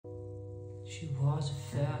She was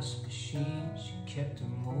a fast machine, she kept her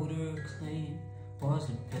motor clean. Was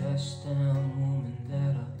the best damn woman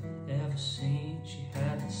that I've ever seen. She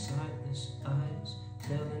had the sightless eyes,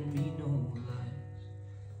 telling me no lies,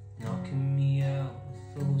 knocking me out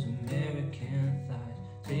with those American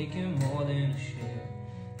thighs, taking more than a share,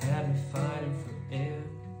 had me fighting for air.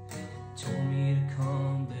 Told me to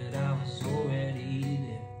come, but I was already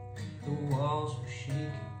there. The walls were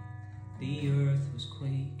shaking, the earth was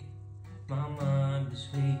quaking, my mind was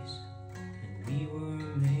racing, and we were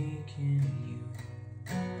making you.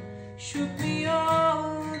 Shook me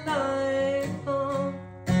all night long.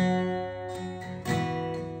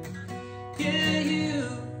 Yeah, you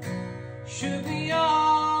shook me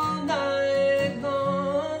all night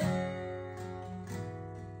long.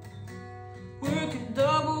 Working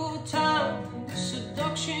double time in the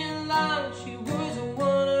seduction line. She was a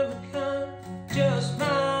one of a kind, just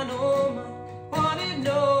mine, oh mine. Wanted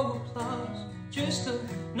no applause, just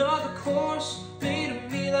another course. Made a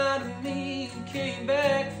meal out of me and came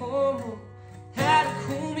back for more. Had to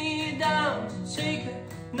cool me down to take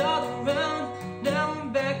another round. Now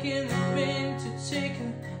I'm back in the ring to take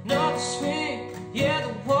another swing. Yeah,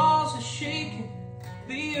 the walls are shaking,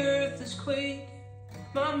 the earth is quaking,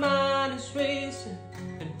 my mind is racing,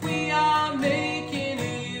 and we are making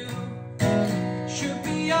you. Shook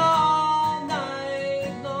me all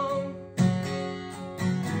night long.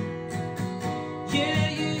 Yeah.